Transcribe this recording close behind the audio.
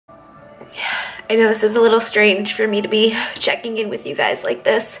I know this is a little strange for me to be checking in with you guys like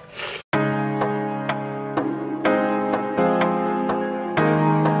this.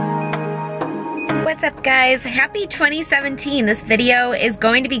 What's up, guys? Happy 2017. This video is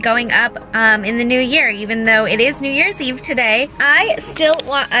going to be going up in the new year, even though it is New Year's Eve today. I still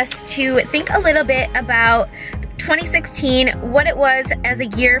want us to think a little bit about 2016, what it was as a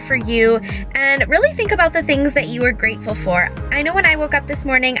year for you, and really think about the things that you were grateful for. I know when I woke up this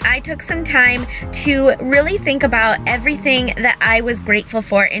morning, I took some time to really think about everything that I was grateful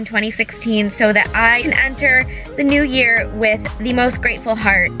for in 2016 so that I can enter the new year with the most grateful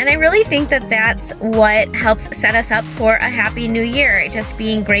heart. And I really think that that's what helps set us up for a happy new year, just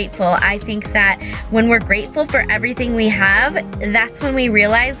being grateful. I think that when we're grateful for everything we have, that's when we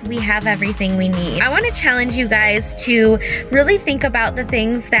realize we have everything we need. I want to challenge you guys to really think about the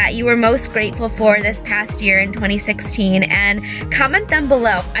things that you were most grateful for this past year in 2016 and comment them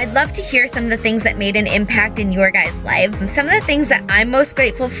below. I'd love to hear some of the things that made an impact in your guys' lives. Some of the things that I'm most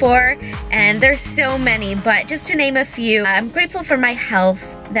grateful for, and there's so many, but just to name a few, I'm grateful for my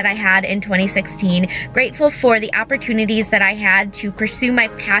health that I had in 2016, grateful for the opportunities that I had to pursue my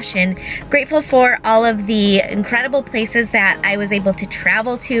passion, grateful for all of the incredible places that I was able to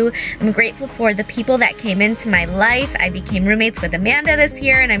travel to. I'm grateful for the people that came into my life. I became roommates with Amanda this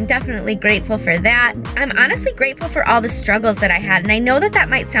year, and I'm definitely grateful for that. I'm honestly grateful for all the struggles that I had, and I know that that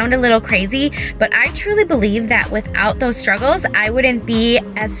might sound a little crazy, but I truly believe that without those struggles, I wouldn't be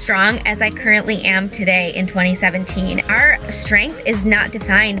as strong as I currently am today in 2017. Our strength is not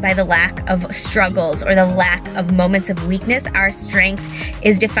defined by the lack of struggles or the lack of moments of weakness. Our strength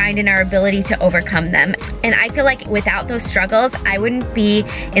is defined in our ability to overcome them. And I feel like without those struggles, I wouldn't be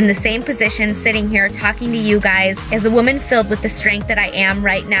in the same position sitting here talking to you guys as a woman filled with the strength that I am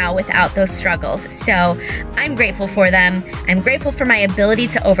right now without those struggles. So I'm grateful for them. I'm grateful for my ability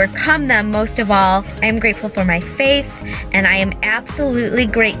to overcome them. Most of all, I'm grateful for my faith, and I am absolutely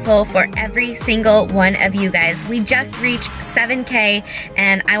grateful for every single one of you guys. We just reached 7K,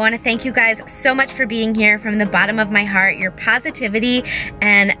 and I want to thank you guys so much for being here from the bottom of my heart. Your positivity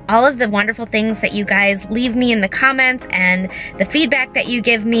and all of the wonderful things that you guys leave me in the comments and the feedback that you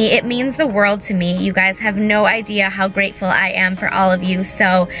give me, it means the world to me. You guys have no idea how grateful I am for all of you.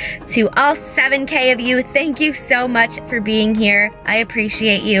 So to all 7K of you, thank you so much for being here. I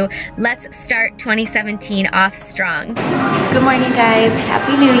appreciate you. Let's start 2017 off strong. Good morning, guys.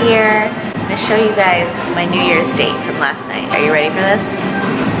 Happy New Year. I'm going to show you guys my New Year's date from last night. Are you ready for this?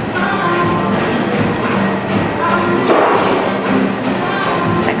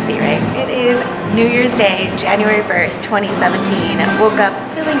 Sexy, right? It is New Year's Day, January 1st, 2017. Woke up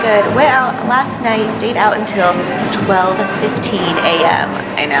feeling good, went out last night, stayed out until 12:15 a.m.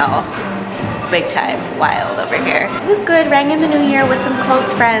 I know. Big time, wild over here. It was good, rang in the new year with some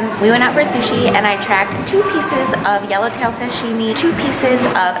close friends. We went out for sushi and I tracked 2 pieces of yellowtail sashimi, 2 pieces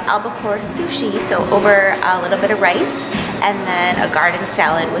of albacore sushi, so over a little bit of rice, and then a garden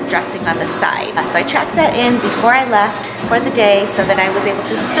salad with dressing on the side. So I tracked that in before I left for the day so that I was able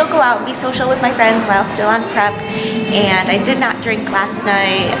to still go out and be social with my friends while still on prep. And I did not drink last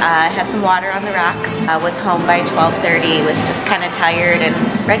night. I had some water on the rocks. I was home by 12:30, was just kind of tired and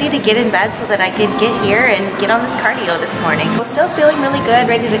ready to get in bed so that I could get here and get on this cardio this morning. I was still feeling really good,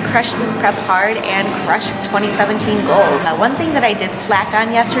 ready to crush this prep hard and crush 2017 goals. One thing that I did slack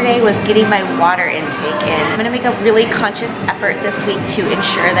on yesterday was getting my water intake in. I'm gonna make a really conscious effort this week to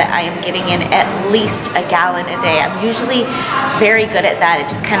ensure that I am getting in at least a gallon a day. I'm usually very good at that.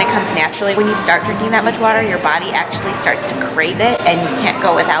 It just kind of comes naturally. When you start drinking that much water, your body actually starts to crave it and you can't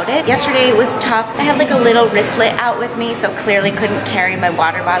go without it. Yesterday it was tough. I had like a little wristlet out with me, so clearly couldn't carry my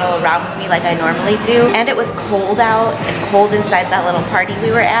water bottle around with me like I normally do. And it was cold out and cold inside that little party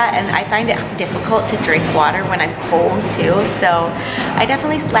we were at, and I find it difficult to drink water when I'm cold too. So I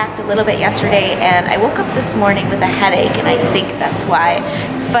definitely slacked a little bit yesterday, and I woke up this morning with a headache, and I think that's why.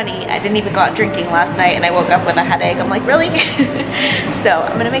 It's funny, I didn't even go out drinking last night and I woke up with a headache. I'm like, really? So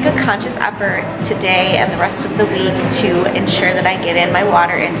I'm gonna make a conscious effort today and the rest of the week to ensure that I get in my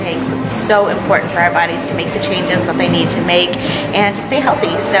water intakes. It's so important for our bodies to make the changes that they need to make and to stay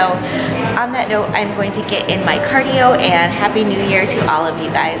healthy. So on that note, I'm going to get in my cardio, and Happy New Year to all of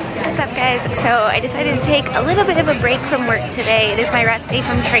you guys. What's up, guys? So I decided to take a little bit of a break from work today. It is my rest day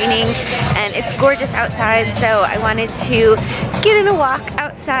from training and it's gorgeous outside, so I wanted to get in a walk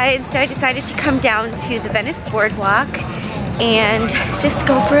outside. So I decided to come down to the Venice Boardwalk and just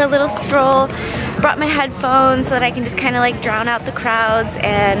go for a little stroll. brought my headphones so that I can just kind of like drown out the crowds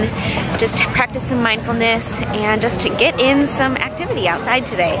and just practice some mindfulness and just to get in some activity outside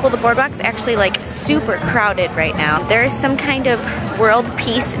today. Well, the boardwalk's actually like super crowded right now. There is some kind of world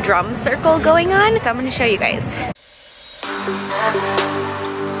peace drum circle going on, so I'm gonna show you guys.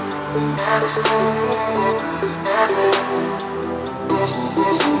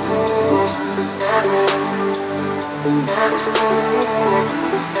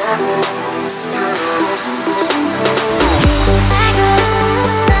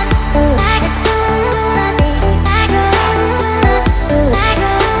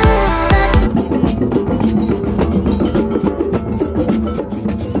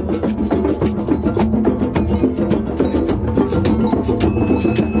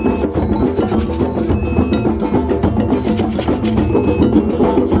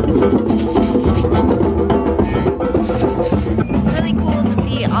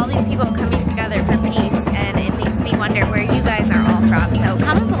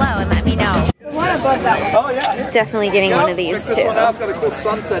 Definitely getting one of these too. This one out, it's got a cool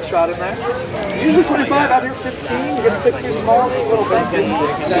sunset shot in there. Usually 25, out here 15. You get a bit too small, it's a little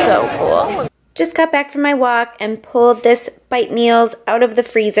bit. So cool. Just got back from my walk and pulled this Bite Meals out of the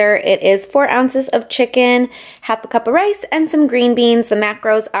freezer. It is 4 ounces of chicken, half a cup of rice, and some green beans. The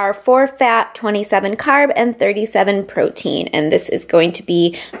macros are 4 fat, 27 carb, and 37 protein. And this is going to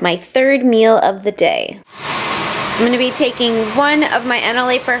be my 3rd meal of the day. I'm going to be taking one of my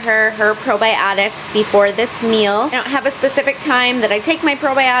NLA for her probiotics before this meal. I don't have a specific time that I take my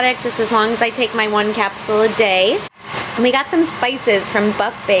probiotic, just as long as I take my 1 capsule a day. And we got some spices from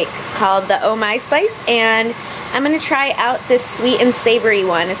Buff Bake called the Oh My Spice, and I'm going to try out this sweet and savory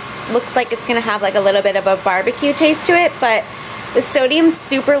one. It looks like it's going to have like a little bit of a barbecue taste to it, but the sodium's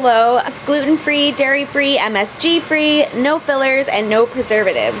super low. It's gluten-free, dairy-free, MSG-free, no fillers, and no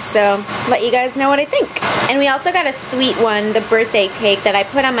preservatives. So let you guys know what I think. And we also got a sweet one, the birthday cake that I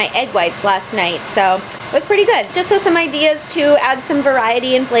put on my egg whites last night. So it was pretty good. Just with some ideas to add some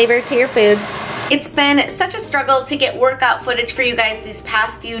variety and flavor to your foods. It's been such a struggle to get workout footage for you guys these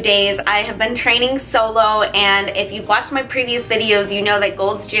past few days. I have been training solo, and if you've watched my previous videos, you know that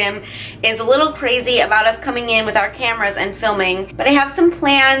Gold's Gym is a little crazy about us coming in with our cameras and filming. But I have some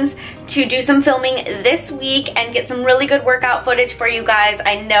plans to do some filming this week and get some really good workout footage for you guys.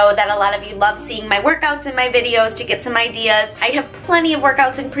 I know that a lot of you love seeing my workouts in my videos to get some ideas. I have plenty of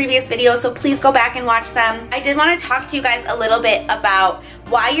workouts in previous videos, so please go back and watch them. I did want to talk to you guys a little bit about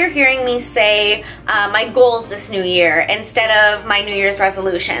why you're hearing me say my goals this new year instead of my New Year's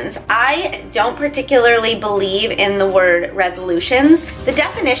resolutions. I don't particularly believe in the word resolutions. The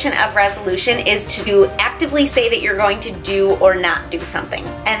definition of resolution is to actively say that you're going to do or not do something,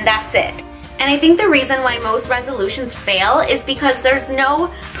 and that's it. And I think the reason why most resolutions fail is because there's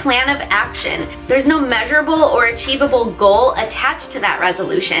no plan of action. There's no measurable or achievable goal attached to that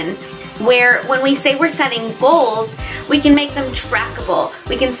resolution. Where when we say we're setting goals, we can make them trackable.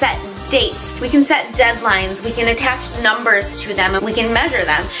 We can set dates, we can set deadlines, we can attach numbers to them, and we can measure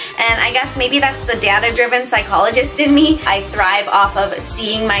them. And I guess maybe that's the data-driven psychologist in me. I thrive off of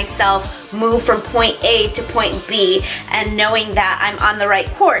seeing myself move from point A to point B and knowing that I'm on the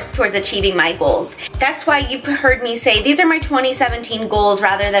right course towards achieving my goals. That's why you've heard me say these are my 2017 goals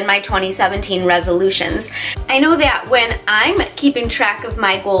rather than my 2017 resolutions. I know that when I'm keeping track of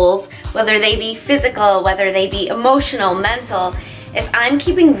my goals, whether they be physical, whether they be emotional, mental, if I'm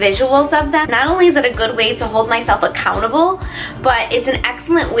keeping visuals of them, not only is it a good way to hold myself accountable, but it's an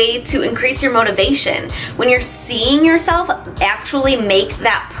excellent way to increase your motivation. When you're seeing yourself actually make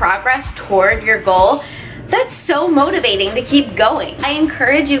that progress toward your goal, that's so motivating to keep going. I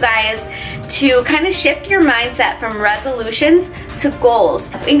encourage you guys to kind of shift your mindset from resolutions to goals.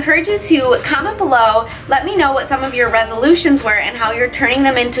 I encourage you to comment below, let me know what some of your resolutions were and how you're turning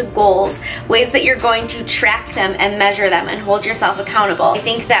them into goals, ways that you're going to track them and measure them and hold yourself accountable. I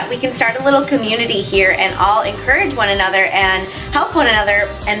think that we can start a little community here and all encourage one another and help one another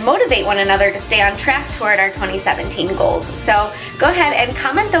and motivate one another to stay on track toward our 2017 goals. So go ahead and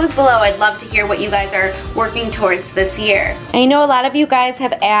comment those below. I'd love to hear what you guys are working towards this year. I know a lot of you guys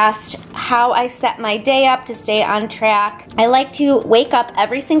have asked how I set my day up to stay on track. I like to wake up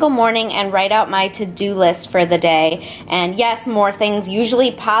every single morning and write out my to-do list for the day. And yes, more things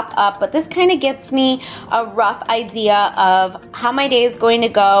usually pop up, but this kind of gives me a rough idea of how my day is going to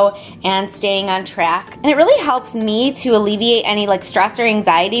go and staying on track. And it really helps me to alleviate any like stress or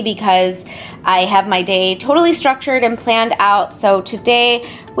anxiety because I have my day totally structured and planned out. So today,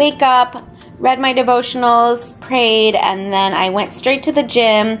 wake up, read my devotionals, prayed, and then I went straight to the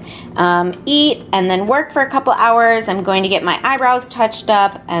gym, eat, and then work for a couple hours. I'm going to get my eyebrows touched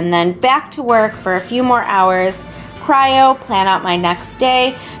up, and then back to work for a few more hours, cryo, plan out my next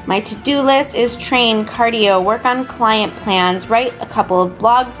day. My to-do list is train, cardio, work on client plans, write a couple of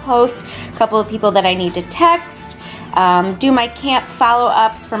blog posts, a couple of people that I need to text, do my camp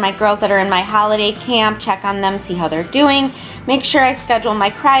follow-ups for my girls that are in my holiday camp, check on them, see how they're doing, make sure I schedule my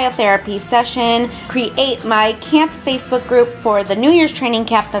cryotherapy session, create my camp Facebook group for the New Year's training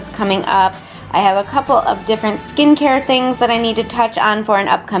camp that's coming up. I have a couple of different skincare things that I need to touch on for an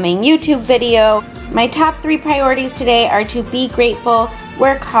upcoming YouTube video. My top 3 priorities today are to be grateful,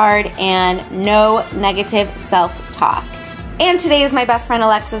 work hard, and no negative self-talk. And today is my best friend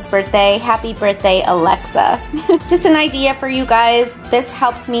Alexa's birthday. Happy birthday, Alexa. Just an idea for you guys. This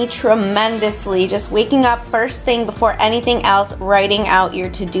helps me tremendously. Just waking up first thing before anything else, writing out your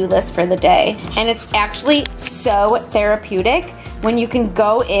to-do list for the day. And it's actually so therapeutic when you can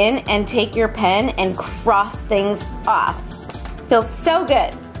go in and take your pen and cross things off. Feels so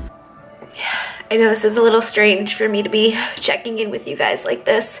good. I know this is a little strange for me to be checking in with you guys like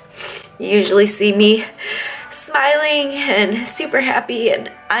this. You usually see me smiling and super happy,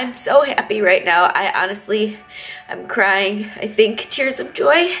 and I'm so happy right now. I'm crying, I think, tears of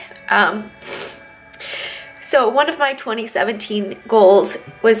joy. So one of my 2017 goals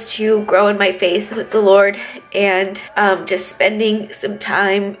was to grow in my faith with the Lord, and just spending some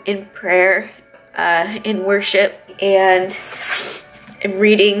time in prayer, in worship, and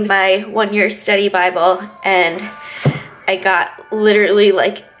reading my one-year study Bible. And I got literally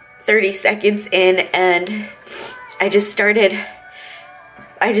like 30 seconds in, and I just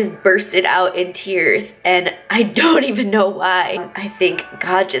bursted out in tears, and I don't even know why. I think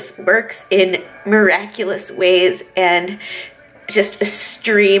God just works in miraculous ways, and just a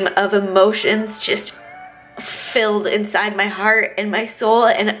stream of emotions just filled inside my heart and my soul,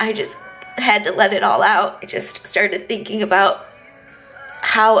 and I just had to let it all out. I just started thinking about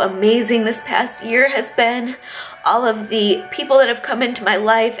how amazing this past year has been, all of the people that have come into my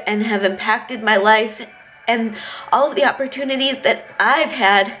life and have impacted my life, and all of the opportunities that I've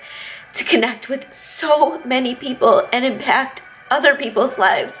had to connect with so many people and impact other people's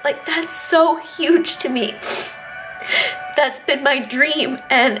lives. Like, that's so huge to me. That's been my dream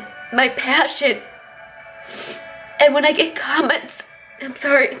and my passion. And when I get comments, I'm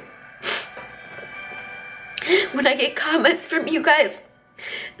sorry, when I get comments from you guys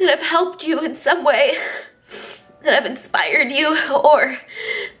that have helped you in some way, that have inspired you, or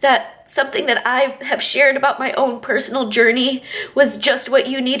that something that I have shared about my own personal journey was just what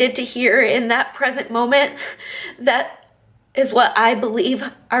you needed to hear in that present moment, that is what I believe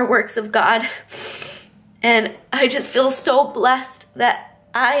are works of God. And I just feel so blessed that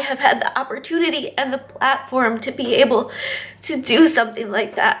I have had the opportunity and the platform to be able to do something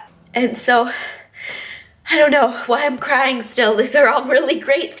like that. And so I don't know why I'm crying still. These are all really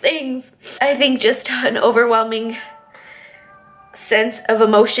great things. I think just an overwhelming sense of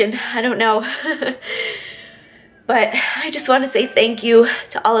emotion. I don't know. But I just want to say thank you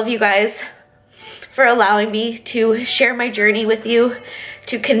to all of you guys for allowing me to share my journey with you,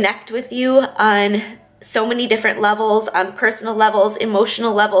 to connect with you on so many different levels, on personal levels,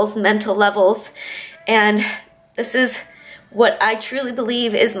 emotional levels, mental levels. And this is what I truly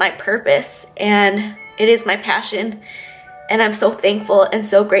believe is my purpose, and it is my passion, and I'm so thankful and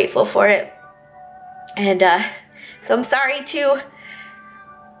so grateful for it. And so I'm sorry to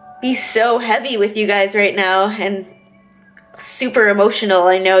be so heavy with you guys right now and super emotional.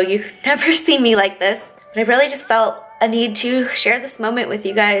 I know you never see me like this, but I really just felt a need to share this moment with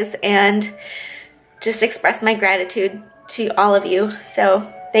you guys and just express my gratitude to all of you.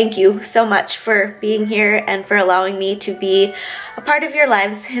 So thank you so much for being here and for allowing me to be a part of your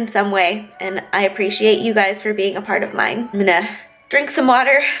lives in some way. And I appreciate you guys for being a part of mine. I'm gonna drink some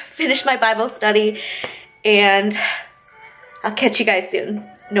water, finish my Bible study, and I'll catch you guys soon.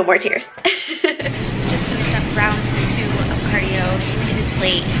 No more tears. Just finished up round 2 of cardio. It is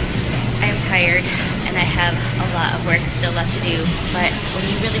late. I am tired and I have a lot of work still left to do. But when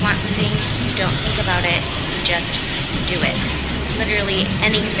you really want something, you don't think about it, you just do it. Literally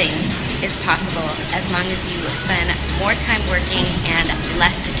anything is possible as long as you spend more time working and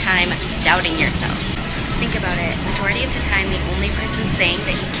less time doubting yourself. Think about it. Majority of the time, the only person saying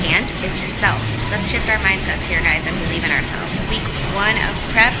that you can't is yourself. Let's shift our mindsets here, guys, and believe in ourselves. Week 1 of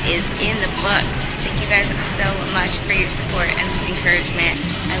prep is in the books. Thank you guys so much for your support and some encouragement.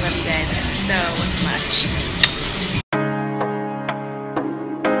 I love you guys so much.